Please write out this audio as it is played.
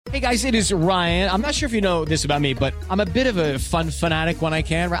Hey guys, it is Ryan. I'm not sure if you know this about me, but I'm a bit of a fun fanatic when I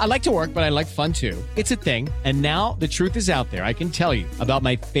can. I like to work, but I like fun too. It's a thing. And now the truth is out there. I can tell you about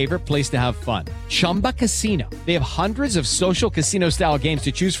my favorite place to have fun. Chumba Casino. They have hundreds of social casino style games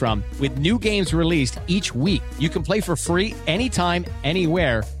to choose from with new games released each week. You can play for free anytime,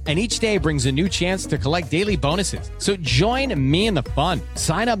 anywhere. And each day brings a new chance to collect daily bonuses. So join me in the fun.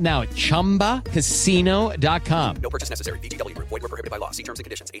 Sign up now at ChumbaCasino.com. No purchase necessary. VGW Group. Void where prohibited by law. See terms and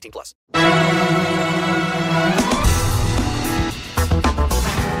conditions. 18+.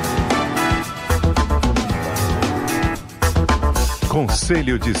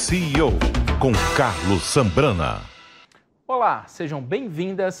 Conselho de CEO, com Carlos Sambrana. Olá, sejam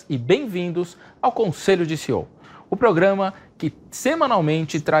bem-vindas e bem-vindos ao Conselho de CEO, o programa que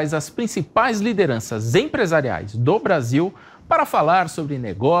semanalmente traz as principais lideranças empresariais do Brasil para falar sobre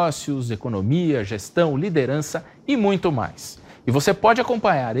negócios, economia, gestão, liderança e muito mais. E você pode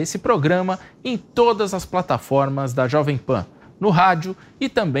acompanhar esse programa em todas as plataformas da Jovem Pan, no rádio e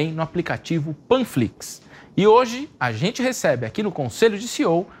também no aplicativo Panflix. E hoje a gente recebe aqui no Conselho de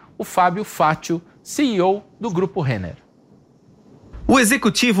CEO o Fábio Faccio, CEO do Grupo Renner. O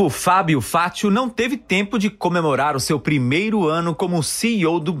executivo Fábio Faccio não teve tempo de comemorar o seu primeiro ano como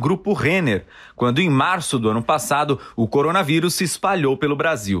CEO do Grupo Renner, quando em março do ano passado o coronavírus se espalhou pelo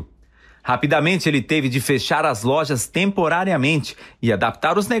Brasil. Rapidamente ele teve de fechar as lojas temporariamente e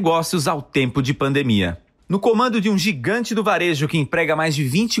adaptar os negócios ao tempo de pandemia. No comando de um gigante do varejo que emprega mais de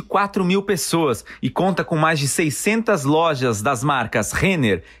 24 mil pessoas e conta com mais de 600 lojas das marcas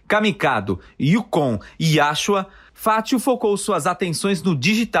Renner, Camicado, Yukon e Ashua, Faccio focou suas atenções no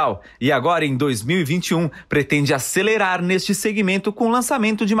digital e agora, em 2021, pretende acelerar neste segmento com o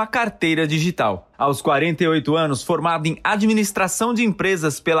lançamento de uma carteira digital. Aos 48 anos, formado em Administração de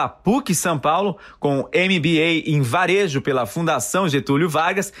Empresas pela PUC São Paulo, com MBA em Varejo pela Fundação Getúlio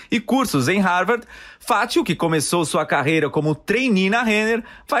Vargas e cursos em Harvard, Faccio, que começou sua carreira como trainee na Renner,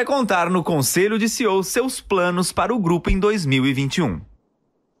 vai contar no Conselho de CEO seus planos para o grupo em 2021.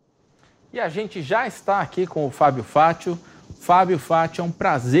 E a gente já está aqui com o Fábio Faccio. Fábio Faccio, é um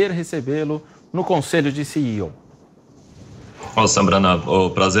prazer recebê-lo no Conselho de CEO. Ô, Sambrana,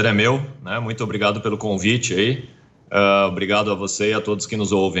 o prazer é meu, né? Muito obrigado pelo convite aí. Obrigado a você e a todos que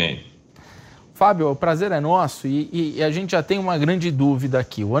nos ouvem aí. Fábio, o prazer é nosso e a gente já tem uma grande dúvida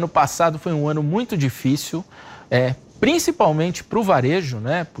aqui. O ano passado foi um ano muito difícil, principalmente para o varejo,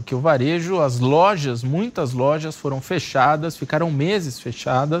 né? Porque o varejo, as lojas, muitas lojas foram fechadas, ficaram meses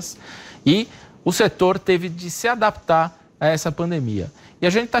fechadas e o setor teve de se adaptar a essa pandemia. E a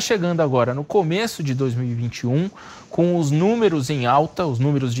gente está chegando agora no começo de 2021 com os números em alta, os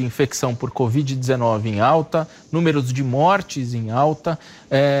números de infecção por Covid-19 em alta, números de mortes em alta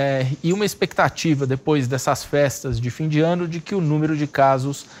e uma expectativa depois dessas festas de fim de ano de que o número de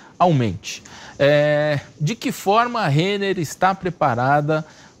casos aumente. De que forma a Renner está preparada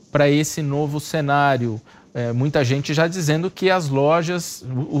para esse novo cenário? Muita gente já dizendo que as lojas,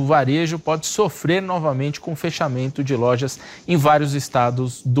 o varejo pode sofrer novamente com o fechamento de lojas em vários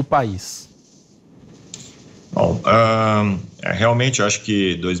estados do país. Bom, realmente eu acho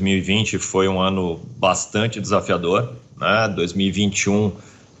que 2020 foi um ano bastante desafiador, né? 2021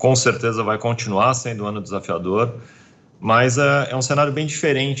 com certeza vai continuar sendo um ano desafiador, mas é um cenário bem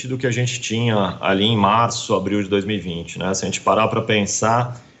diferente do que a gente tinha ali em março, abril de 2020, né? Se a gente parar para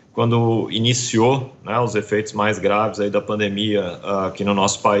pensar, quando iniciou, né, os efeitos mais graves aí da pandemia aqui no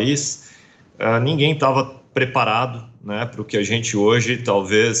nosso país, ninguém estava preparado, né, para o que a gente hoje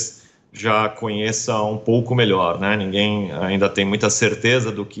talvez já conheça um pouco melhor, né? Ninguém ainda tem muita certeza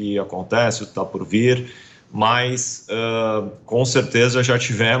do que acontece, o que está por vir, mas com certeza já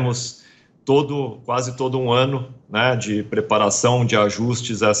tivemos quase todo um ano, né, de preparação, de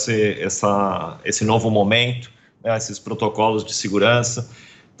ajustes a esse novo momento, né, esses protocolos de segurança.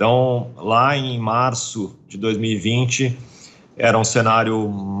 Então, lá em março de 2020, era um cenário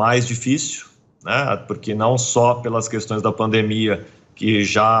mais difícil, né? Porque não só pelas questões da pandemia, que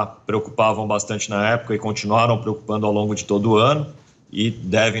já preocupavam bastante na época e continuaram preocupando ao longo de todo o ano, e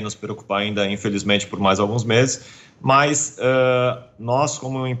devem nos preocupar ainda, infelizmente, por mais alguns meses, mas nós,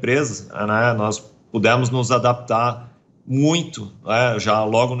 como empresa, né, nós pudemos nos adaptar muito, né, já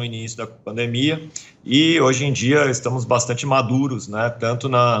logo no início da pandemia, e hoje em dia estamos bastante maduros, né, tanto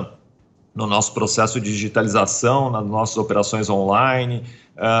no nosso processo de digitalização, nas nossas operações online,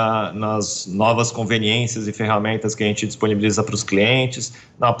 nas novas conveniências e ferramentas que a gente disponibiliza para os clientes,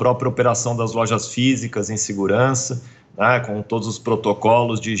 na própria operação das lojas físicas em segurança, né, com todos os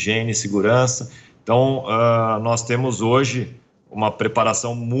protocolos de higiene e segurança. Então, nós temos hoje uma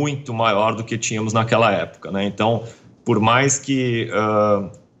preparação muito maior do que tínhamos naquela época, né? Então, por mais que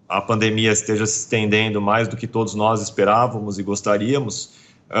a pandemia esteja se estendendo mais do que todos nós esperávamos e gostaríamos,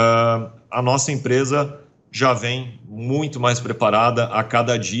 a nossa empresa já vem muito mais preparada a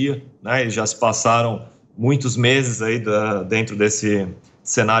cada dia, né? E já se passaram muitos meses aí dentro desse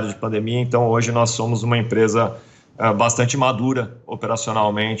cenário de pandemia, então hoje nós somos uma empresa bastante madura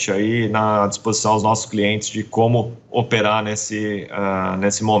operacionalmente aí na disposição aos nossos clientes de como operar nesse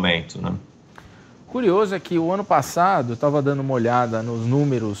momento, né? Curioso é que o ano passado, eu estava dando uma olhada nos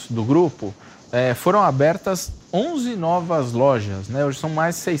números do grupo, foram abertas 11 novas lojas, né? Hoje são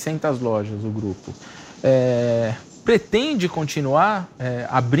mais de 600 lojas o grupo. Pretende continuar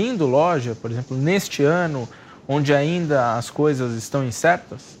abrindo loja, por exemplo, neste ano, onde ainda as coisas estão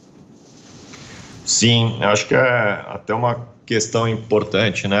incertas? Sim, acho que é até uma questão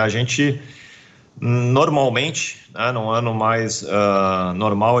importante, né? A gente, normalmente, né, num ano mais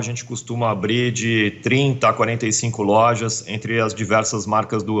normal, a gente costuma abrir de 30 a 45 lojas entre as diversas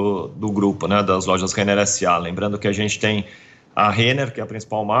marcas do grupo, né, das lojas Renner S.A. Lembrando que a gente tem a Renner, que é a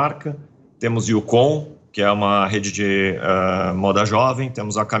principal marca, temos Yukon, que é uma rede de moda jovem,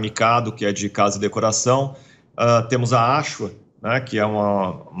 temos a Kamikado, que é de casa e decoração, temos a Ashua, né, que é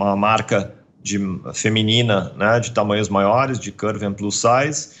uma marca feminina, né, de tamanhos maiores, de curve and plus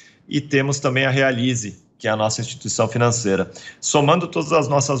size, e temos também a Realize, que é a nossa instituição financeira. Somando todas as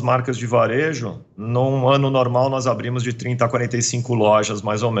nossas marcas de varejo, num ano normal nós abrimos de 30 a 45 lojas,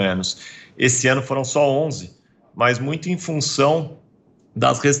 mais ou menos. Esse ano foram só 11, mas muito em função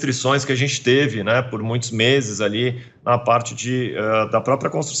das restrições que a gente teve, né, por muitos meses ali na parte da própria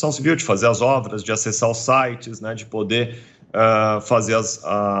construção civil, de fazer as obras, de acessar os sites, né, de poder fazer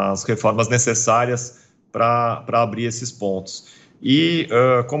as reformas necessárias para abrir esses pontos. E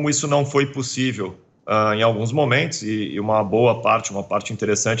como isso não foi possível em alguns momentos, e uma parte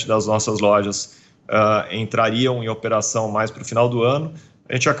interessante das nossas lojas entrariam em operação mais para o final do ano,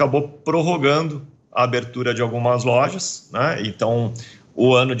 a gente acabou prorrogando a abertura de algumas lojas, né? Então,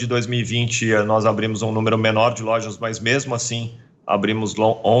 o ano de 2020 nós abrimos um número menor de lojas, mas mesmo assim abrimos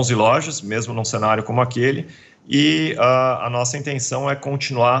 11 lojas, mesmo num cenário como aquele, e a nossa intenção é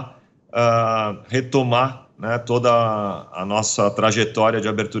continuar, retomar, né, toda a nossa trajetória de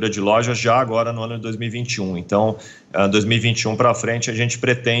abertura de lojas já agora no ano de 2021. Então, 2021 para frente, a gente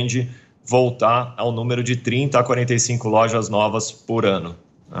pretende voltar ao número de 30 a 45 lojas novas por ano,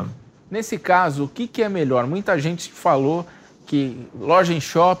 né? Nesse caso, o que é melhor? Muita gente falou que loja em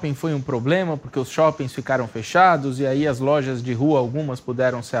shopping foi um problema, porque os shoppings ficaram fechados e aí as lojas de rua, algumas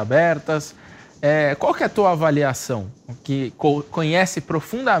puderam ser abertas. Qual que é a tua avaliação, que conhece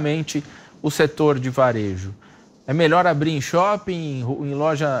profundamente o setor de varejo? É melhor abrir em shopping, em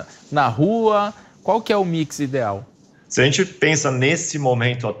loja na rua? Qual que é o mix ideal? Se a gente pensa nesse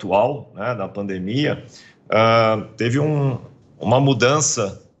momento atual, né, da pandemia, teve uma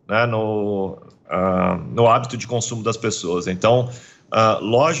mudança, né, no hábito de consumo das pessoas. Então,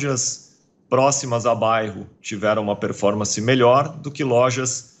 lojas próximas a bairro tiveram uma performance melhor do que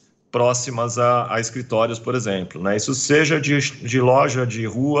lojas próximas a escritórios, por exemplo, né? Isso seja de loja de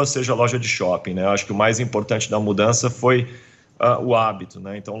rua, seja loja de shopping, né? Eu acho que o mais importante da mudança foi o hábito,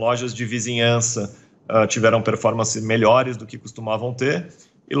 né? Então, lojas de vizinhança tiveram performances melhores do que costumavam ter,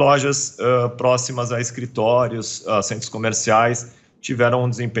 e lojas próximas a escritórios, centros comerciais, tiveram um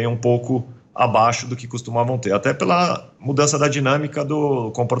desempenho um pouco abaixo do que costumavam ter, até pela mudança da dinâmica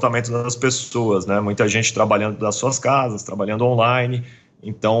do comportamento das pessoas, né? Muita gente trabalhando das suas casas, trabalhando online.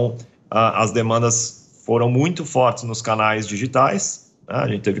 Então, as demandas foram muito fortes nos canais digitais, né? A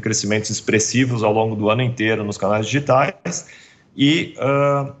gente teve crescimentos expressivos ao longo do ano inteiro nos canais digitais e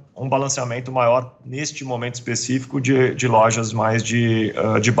um balanceamento maior neste momento específico de lojas mais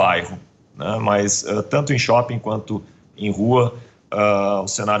de bairro, né? Mas tanto em shopping quanto em rua, o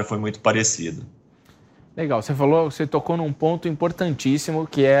cenário foi muito parecido. Legal, você tocou num ponto importantíssimo,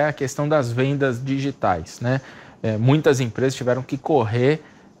 que é a questão das vendas digitais, né? Muitas empresas tiveram que correr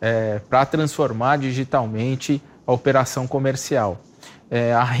para transformar digitalmente a operação comercial.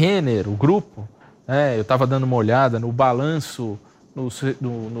 A Renner, o grupo, eu estava dando uma olhada no balanço,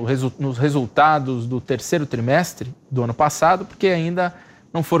 nos resultados do terceiro trimestre do ano passado, porque ainda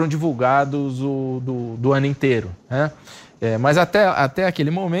não foram divulgados do ano inteiro, né? Mas até aquele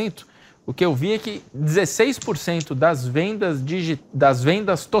momento, o que eu vi é que 16% das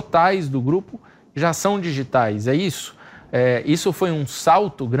vendas totais do grupo já são digitais, é isso? Isso foi um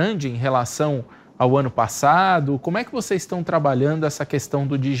salto grande em relação ao ano passado? Como é que vocês estão trabalhando essa questão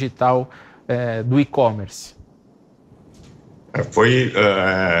do digital, do e-commerce?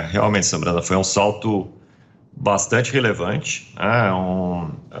 Realmente, Sambrana, foi um salto bastante relevante, né?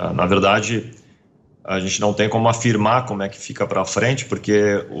 Na verdade, a gente não tem como afirmar como é que fica para frente,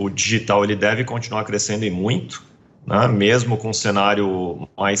 porque o digital ele deve continuar crescendo e muito, né? Mesmo com um cenário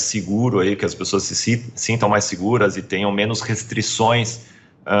mais seguro, aí, que as pessoas se sintam mais seguras e tenham menos restrições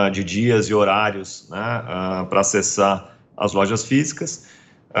de dias e horários, né, para acessar as lojas físicas.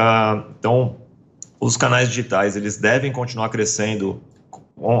 Então, os canais digitais eles devem continuar crescendo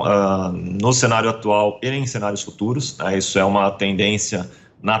no cenário atual e em cenários futuros, né? Isso é uma tendência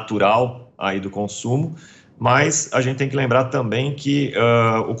natural aí do consumo, mas a gente tem que lembrar também que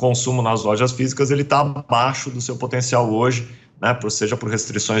o consumo nas lojas físicas ele está abaixo do seu potencial hoje, né? Seja por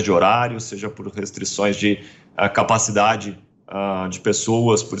restrições de horário, seja por restrições de capacidade de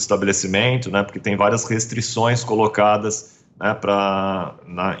pessoas por estabelecimento, né? Porque tem várias restrições colocadas,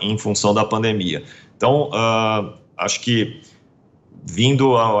 né, em função da pandemia. Então, acho que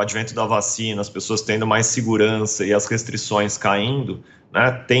vindo ao advento da vacina, as pessoas tendo mais segurança e as restrições caindo,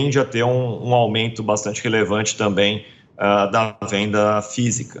 né, tende a ter um aumento bastante relevante também da venda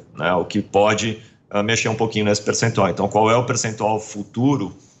física, né, o que pode mexer um pouquinho nesse percentual. Então, qual é o percentual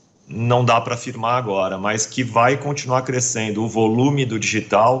futuro? Não dá para afirmar agora, mas que vai continuar crescendo o volume do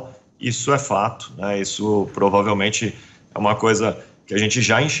digital, isso é fato, né, isso provavelmente é uma coisa que a gente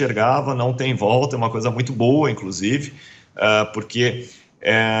já enxergava, não tem volta, é uma coisa muito boa, inclusive, porque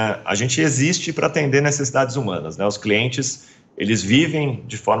a gente existe para atender necessidades humanas, né? Os clientes, eles vivem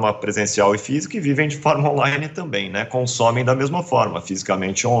de forma presencial e física e vivem de forma online também, né? Consomem da mesma forma,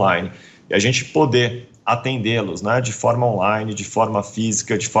 fisicamente e online. E a gente poder atendê-los, né, de forma online, de forma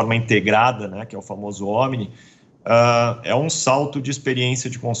física, de forma integrada, né, que é o famoso Omni, é um salto de experiência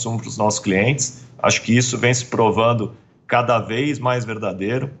de consumo para os nossos clientes. Acho que isso vem se provando cada vez mais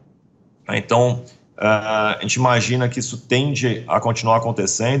verdadeiro. Então, a gente imagina que isso tende a continuar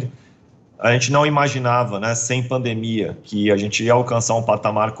acontecendo. A gente não imaginava, né, sem pandemia, que a gente ia alcançar um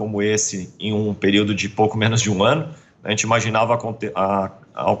patamar como esse em um período de pouco menos de um ano. A gente imaginava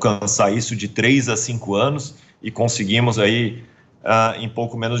alcançar isso de 3 a 5 anos e conseguimos aí, em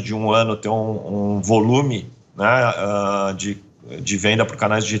pouco menos de um ano, ter um volume, né, de venda por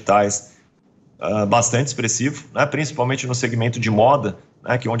canais digitais bastante expressivo, né, principalmente no segmento de moda,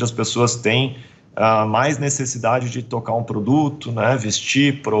 né, que é onde as pessoas têm mais necessidade de tocar um produto, né,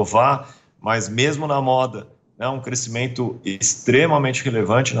 vestir, provar, mas mesmo na moda, né, um crescimento extremamente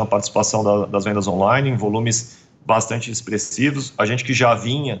relevante na participação das vendas online, em volumes bastante expressivos. A gente que já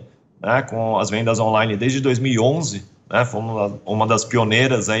vinha, né, com as vendas online desde 2011, né, fomos uma das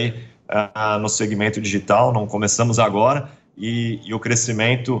pioneiras aí no segmento digital, não começamos agora, e o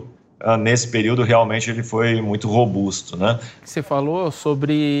crescimento nesse período realmente ele foi muito robusto, né? Você falou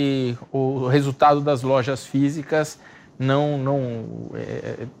sobre o resultado das lojas físicas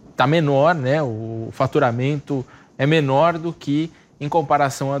tá menor, né? O faturamento é menor do que em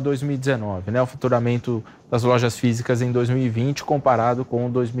comparação a 2019, né? O faturamento das lojas físicas em 2020 comparado com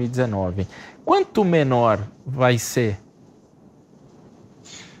 2019. Quanto menor vai ser?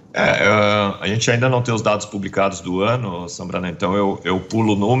 A gente ainda não tem os dados publicados do ano, Sambrana, então eu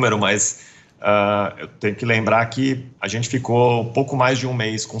pulo o número, mas eu tenho que lembrar que a gente ficou pouco mais de um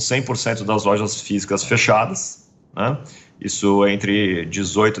mês com 100% das lojas físicas fechadas, né? Isso entre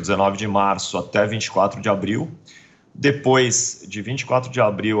 18 e 19 de março até 24 de abril. Depois de 24 de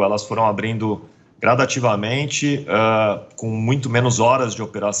abril, elas foram abrindo gradativamente, com muito menos horas de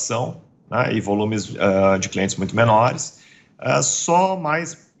operação, né, e volumes de clientes muito menores. Só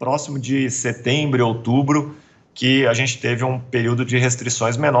mais próximo de setembro e outubro que a gente teve um período de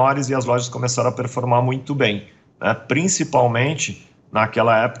restrições menores e as lojas começaram a performar muito bem, né, principalmente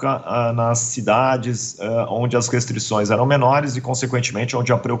naquela época nas cidades onde as restrições eram menores e, consequentemente,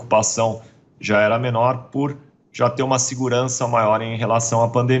 onde a preocupação já era menor por já ter uma segurança maior em relação à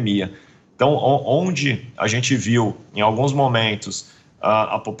pandemia. Então, onde a gente viu, em alguns momentos,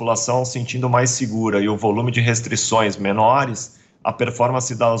 a população sentindo mais segura e o volume de restrições menores, a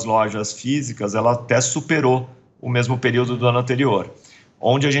performance das lojas físicas ela até superou o mesmo período do ano anterior.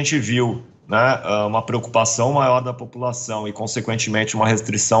 Onde a gente viu, né, uma preocupação maior da população e, consequentemente, uma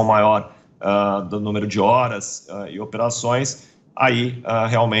restrição maior do número de horas e operações, aí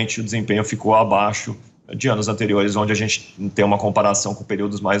realmente o desempenho ficou abaixo de anos anteriores, onde a gente tem uma comparação com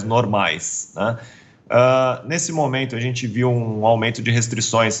períodos mais normais, né? Nesse momento, a gente viu um aumento de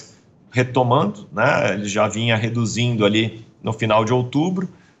restrições retomando, né? Ele já vinha reduzindo ali no final de outubro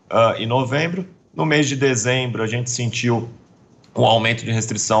e novembro. No mês de dezembro, a gente sentiu um aumento de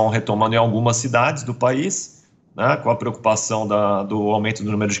restrição retomando em algumas cidades do país, né? Com a preocupação do aumento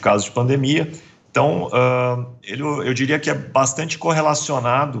do número de casos de pandemia. Então, eu diria que é bastante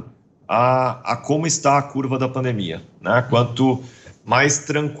correlacionado a como está a curva da pandemia, né? Quanto mais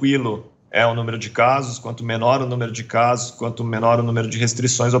tranquilo é o número de casos, quanto menor o número de casos, quanto menor o número de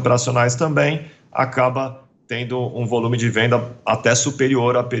restrições operacionais também, acaba tendo um volume de venda até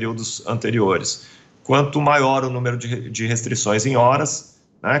superior a períodos anteriores. Quanto maior o número de restrições em horas,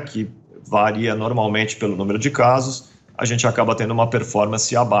 né, que varia normalmente pelo número de casos, a gente acaba tendo uma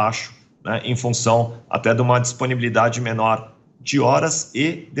performance abaixo, né, em função até de uma disponibilidade menor de horas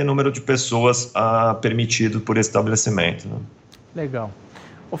e de número de pessoas permitido por estabelecimento. Né? Legal.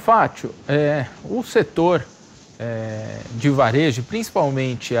 Ô Fátio, o setor de varejo,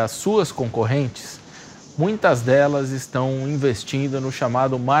 principalmente as suas concorrentes, muitas delas estão investindo no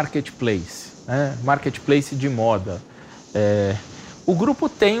chamado marketplace, né? Marketplace de moda. O grupo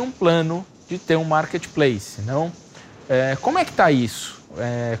tem um plano de ter um marketplace, não? Como é que está isso?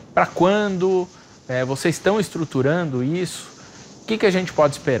 Para quando? Vocês estão estruturando isso? O que a gente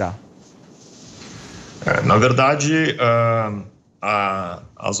pode esperar? Na verdade,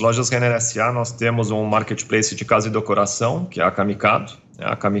 as lojas Renner S.A. nós temos um marketplace de casa e decoração, que é a Camicado.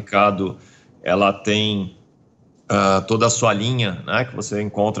 A Camicado, ela tem toda a sua linha, né, que você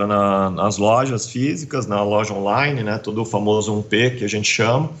encontra nas lojas físicas, na loja online, né, todo o famoso 1P que a gente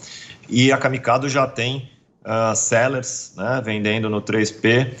chama. E a Camicado já tem sellers, né, vendendo no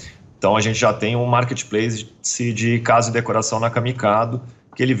 3P. Então, a gente já tem um marketplace de casa e decoração na Camicado,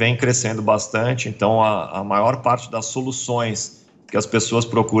 que ele vem crescendo bastante. Então, a maior parte das soluções que as pessoas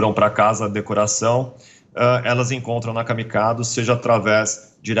procuram para casa e decoração, elas encontram na Camicado, seja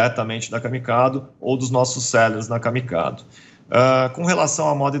através diretamente da Camicado ou dos nossos sellers na Camicado. Com relação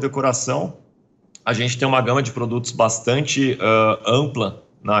à moda e decoração, a gente tem uma gama de produtos bastante ampla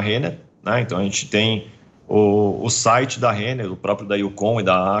na Renner, né? Então, a gente tem o site da Renner, o próprio da Yukon e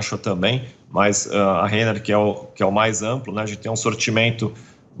da Ashua também, mas a Renner que é o mais amplo, né? A gente tem um sortimento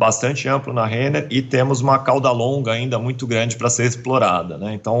bastante amplo na Renner e temos uma cauda longa ainda muito grande para ser explorada,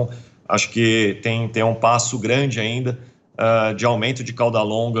 né? Então, acho que tem um passo grande ainda de aumento de cauda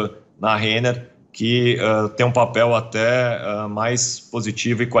longa na Renner, que tem um papel até mais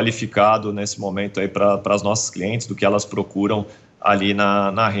positivo e qualificado nesse momento aí para as nossas clientes do que elas procuram ali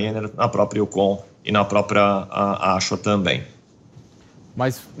na Renner, na própria Yukon e na própria Ashua também.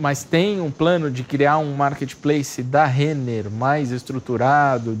 Mas tem um plano de criar um marketplace da Renner mais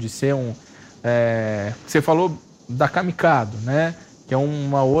estruturado, de ser você falou da Camicado, né? Que é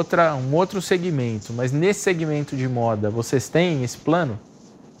um outro segmento, mas nesse segmento de moda, vocês têm esse plano?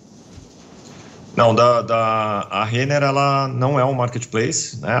 Não, a Renner, ela não é um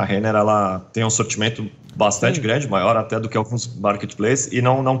marketplace, né? A Renner, ela tem um sortimento bastante grande, maior até do que alguns marketplaces, e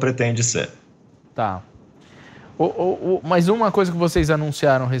não pretende ser. Tá. Mas uma coisa que vocês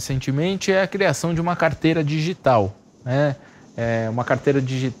anunciaram recentemente é a criação de uma carteira digital, né? Uma carteira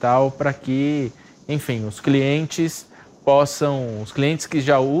digital para que, enfim, os clientes que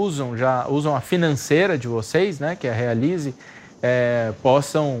já usam a financeira de vocês, né? Que é a Realize,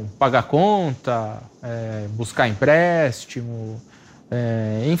 possam pagar conta, buscar empréstimo,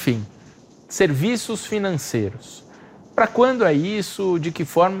 enfim, serviços financeiros. Para quando é isso? De que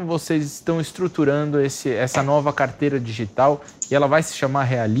forma vocês estão estruturando essa nova carteira digital? E ela vai se chamar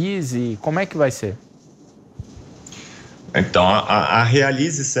Realize? Como é que vai ser? Então, a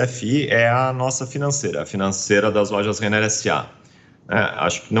Realize CFI é a nossa financeira, a financeira das lojas Renner S.A.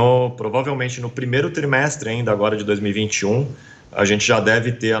 Acho que provavelmente no primeiro trimestre ainda agora de 2021, a gente já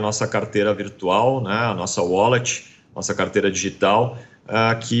deve ter a nossa carteira virtual, né, a nossa wallet, nossa carteira digital,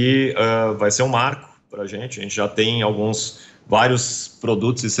 que vai ser um marco para a gente já tem vários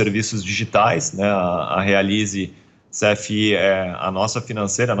produtos e serviços digitais, né? A Realize CFI é a nossa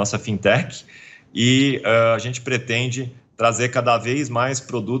financeira, a nossa fintech, e a gente pretende trazer cada vez mais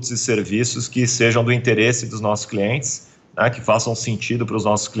produtos e serviços que sejam do interesse dos nossos clientes, né? Que façam sentido para os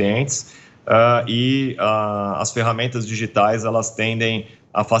nossos clientes, e as ferramentas digitais, elas tendem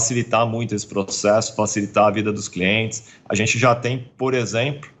a facilitar muito esse processo, facilitar a vida dos clientes. A gente já tem, por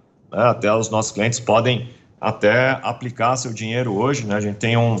exemplo, até os nossos clientes podem até aplicar seu dinheiro hoje, né? A gente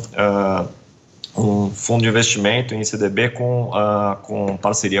tem um fundo de investimento em CDB com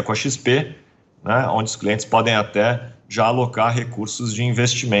parceria com a XP, né? Onde os clientes podem até já alocar recursos de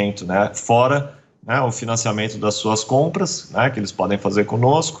investimento, né? Fora, né, o financiamento das suas compras, né, que eles podem fazer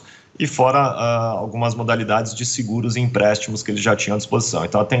conosco, e fora algumas modalidades de seguros e empréstimos que eles já tinham à disposição.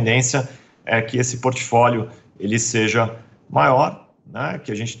 Então, a tendência é que esse portfólio ele seja maior, né,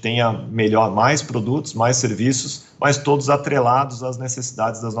 que a gente tenha mais produtos, mais serviços, mas todos atrelados às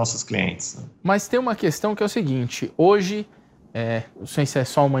necessidades das nossas clientes. Mas tem uma questão que é o seguinte, hoje, não sei se é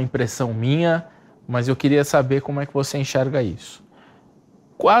só uma impressão minha, mas eu queria saber como é que você enxerga isso.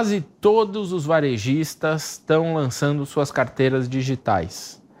 Quase todos os varejistas estão lançando suas carteiras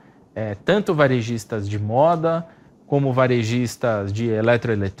digitais. tanto varejistas de moda, como varejistas de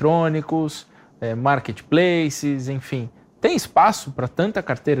eletroeletrônicos, marketplaces, enfim. Tem espaço para tanta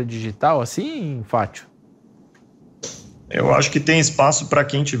carteira digital assim, Fátio? Eu acho que tem espaço para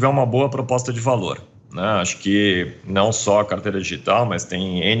quem tiver uma boa proposta de valor, né? Acho que não só a carteira digital, mas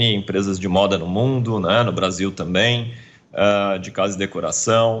tem N empresas de moda no mundo, né? No Brasil também, de casa e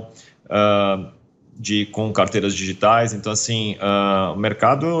decoração, com carteiras digitais. Então, assim, o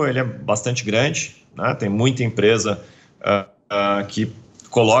mercado ele é bastante grande, né? Tem muita empresa que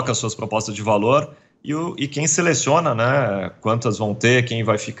coloca suas propostas de valor e quem seleciona, né, quantas vão ter, quem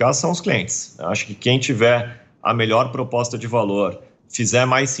vai ficar, são os clientes. Acho que quem tiver a melhor proposta de valor, fizer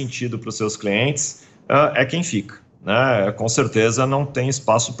mais sentido para os seus clientes, é quem fica, né? Com certeza não tem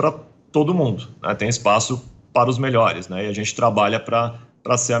espaço para todo mundo, né? Tem espaço para os melhores, né? E a gente trabalha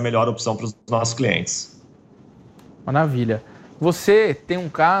para ser a melhor opção para os nossos clientes. Maravilha. Você tem um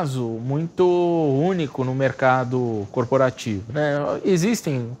caso muito único no mercado corporativo, né?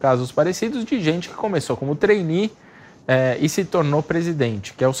 Existem casos parecidos de gente que começou como trainee e se tornou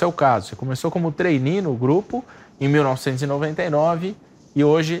presidente, que é o seu caso. Você começou como trainee no grupo em 1999 e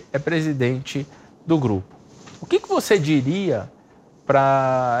hoje é presidente do grupo. O que você diria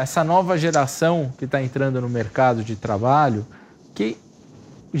para essa nova geração que está entrando no mercado de trabalho, que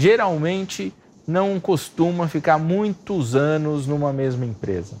geralmente não costuma ficar muitos anos numa mesma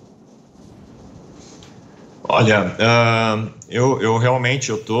empresa? Olha, eu realmente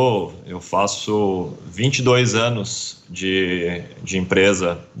eu faço 22 anos de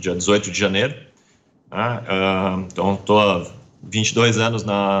empresa dia 18 de janeiro, né? Então estou há 22 anos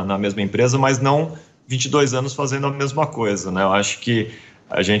na mesma empresa, mas não 22 anos fazendo a mesma coisa, né? Eu acho que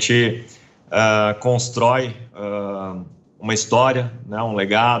a gente constrói uma história, né? Um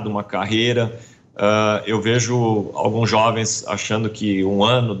legado, uma carreira. Eu vejo alguns jovens achando que 1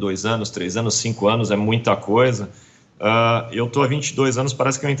 ano, 2 anos, 3 anos, 5 anos é muita coisa. Eu estou há 22 anos,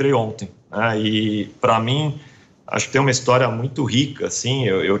 parece que eu entrei ontem, né? E para mim, acho que tem uma história muito rica, assim.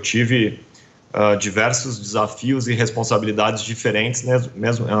 Eu tive diversos desafios e responsabilidades diferentes, né,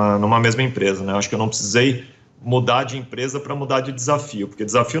 numa mesma empresa, né? Acho que eu não precisei mudar de empresa para mudar de desafio, porque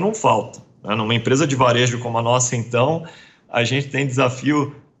desafio não falta, né? Numa empresa de varejo como a nossa, então, a gente tem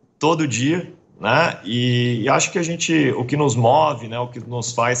desafio todo dia, né? E acho que o que nos move, né, o que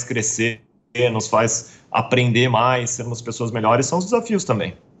nos faz crescer, nos faz aprender mais, sermos pessoas melhores, são os desafios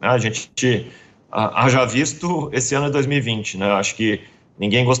também, né? A gente haja visto esse ano de 2020, né? Acho que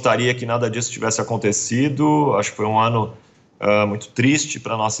ninguém gostaria que nada disso tivesse acontecido. Acho que foi um ano muito triste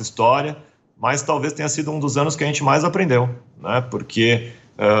para a nossa história, mas talvez tenha sido um dos anos que a gente mais aprendeu, né? Porque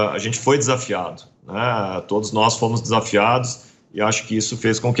a gente foi desafiado, né? Todos nós fomos desafiados e acho que isso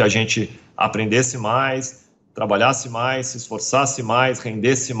fez com que a gente aprendesse mais, trabalhasse mais, se esforçasse mais,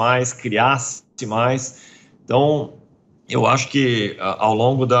 rendesse mais, criasse mais. Então, eu acho que ao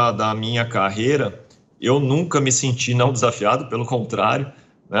longo da minha carreira, eu nunca me senti não desafiado, pelo contrário,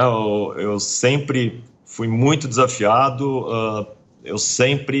 né? Eu sempre fui muito desafiado, eu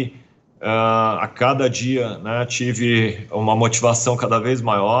sempre, a cada dia, né, tive uma motivação cada vez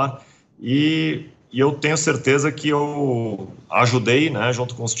maior e eu tenho certeza que eu ajudei, né,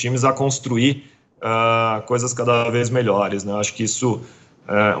 junto com os times, a construir coisas cada vez melhores, né? Acho que isso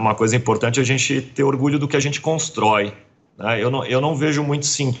é uma coisa importante, a gente ter orgulho do que a gente constrói, né? Eu não vejo muito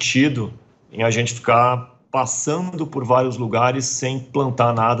sentido em a gente ficar passando por vários lugares sem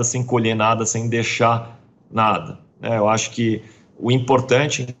plantar nada, sem colher nada, sem deixar nada, né? Eu acho que o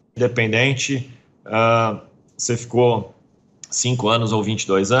importante, independente, você ficou 5 anos ou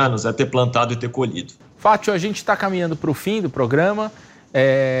 22 anos, é ter plantado e ter colhido. Fátio, a gente está caminhando para o fim do programa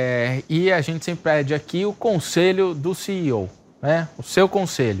e a gente sempre pede aqui o conselho do CEO, né? O seu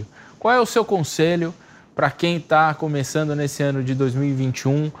conselho. Qual é o seu conselho para quem está começando nesse ano de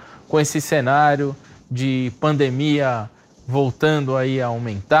 2021 com esse cenário de pandemia voltando aí a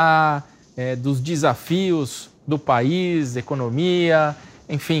aumentar, dos desafios do país, economia,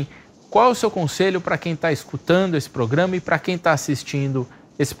 enfim, qual é o seu conselho para quem está escutando esse programa e para quem está assistindo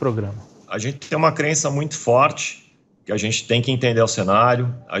esse programa? A gente tem uma crença muito forte que a gente tem que entender o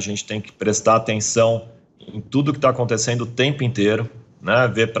cenário, a gente tem que prestar atenção em tudo que está acontecendo o tempo inteiro, né?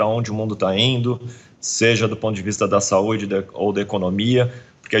 Ver para onde o mundo está indo, seja do ponto de vista da saúde ou da economia,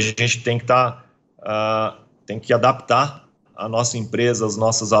 porque a gente tem que tem que adaptar a nossa empresa, as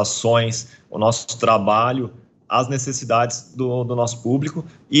nossas ações, o nosso trabalho às necessidades do nosso público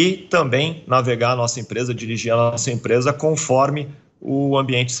e também navegar a nossa empresa, dirigir a nossa empresa conforme o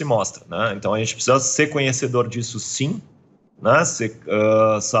ambiente se mostra, né? Então a gente precisa ser conhecedor disso, sim, né?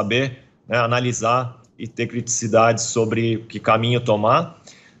 Saber, né, analisar e ter criticidade sobre que caminho tomar,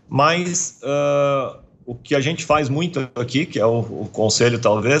 mas o que a gente faz muito aqui, que é o conselho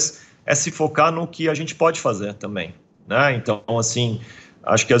talvez, é se focar no que a gente pode fazer também, né? Então, assim,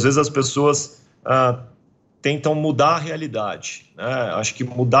 acho que às vezes as pessoas tentam mudar a realidade, né? Acho que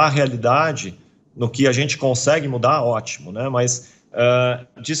mudar a realidade no que a gente consegue mudar, ótimo, né? Mas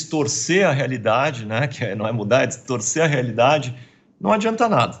distorcer a realidade, né? Que não é mudar, é distorcer a realidade, não adianta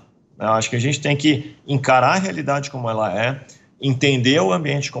nada. Eu acho que a gente tem que encarar a realidade como ela é, entender o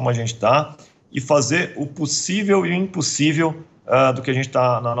ambiente como a gente está e fazer o possível e o impossível do que a gente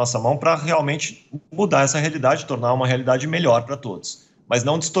está na nossa mão para realmente mudar essa realidade, tornar uma realidade melhor para todos. Mas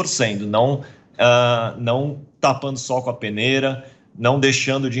não distorcendo, não tapando o sol com a peneira, não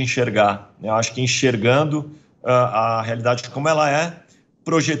deixando de enxergar. Eu acho que enxergando a realidade como ela é,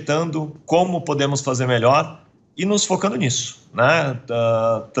 projetando como podemos fazer melhor e nos focando nisso, né?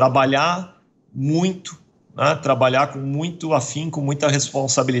 Trabalhar muito, né? Trabalhar com muito afinco, muita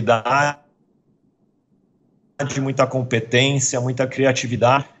responsabilidade, muita competência, muita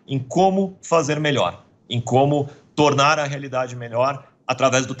criatividade em como fazer melhor, em como tornar a realidade melhor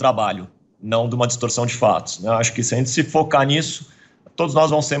através do trabalho, não de uma distorção de fatos, né? Acho que se a gente se focar nisso, todos nós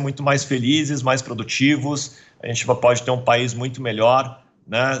vamos ser muito mais felizes, mais produtivos, a gente pode ter um país muito melhor,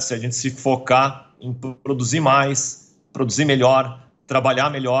 né? Se a gente se focar em produzir mais, produzir melhor, trabalhar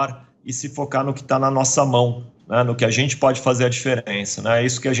melhor e se focar no que está na nossa mão, né? No que a gente pode fazer a diferença, né? É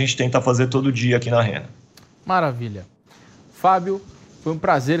isso que a gente tenta fazer todo dia aqui na Renner. Maravilha. Fábio, foi um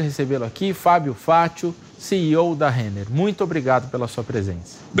prazer recebê-lo aqui. Fábio Fátio, CEO da Renner. Muito obrigado pela sua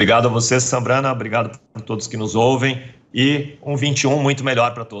presença. Obrigado a você, Sambrana. Obrigado por todos que nos ouvem. E um 21 muito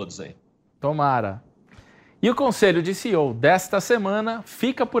melhor para todos aí. Tomara. E o Conselho de CEO desta semana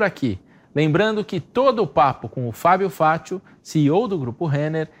fica por aqui. Lembrando que todo o papo com o Fábio Fátio, CEO do Grupo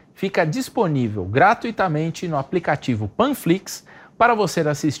Renner, fica disponível gratuitamente no aplicativo Panflix para você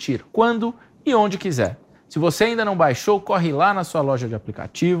assistir quando e onde quiser. Se você ainda não baixou, corre lá na sua loja de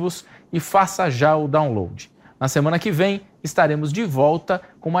aplicativos e faça já o download. Na semana que vem, estaremos de volta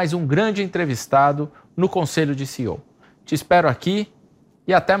com mais um grande entrevistado no Conselho de CEO. Te espero aqui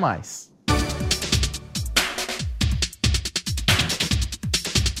e até mais.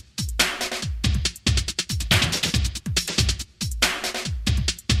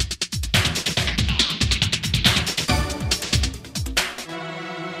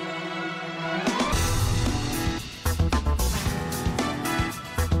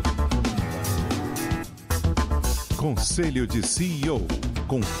 Conselho de CEO,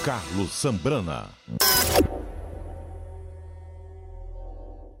 com Carlos Sambrana.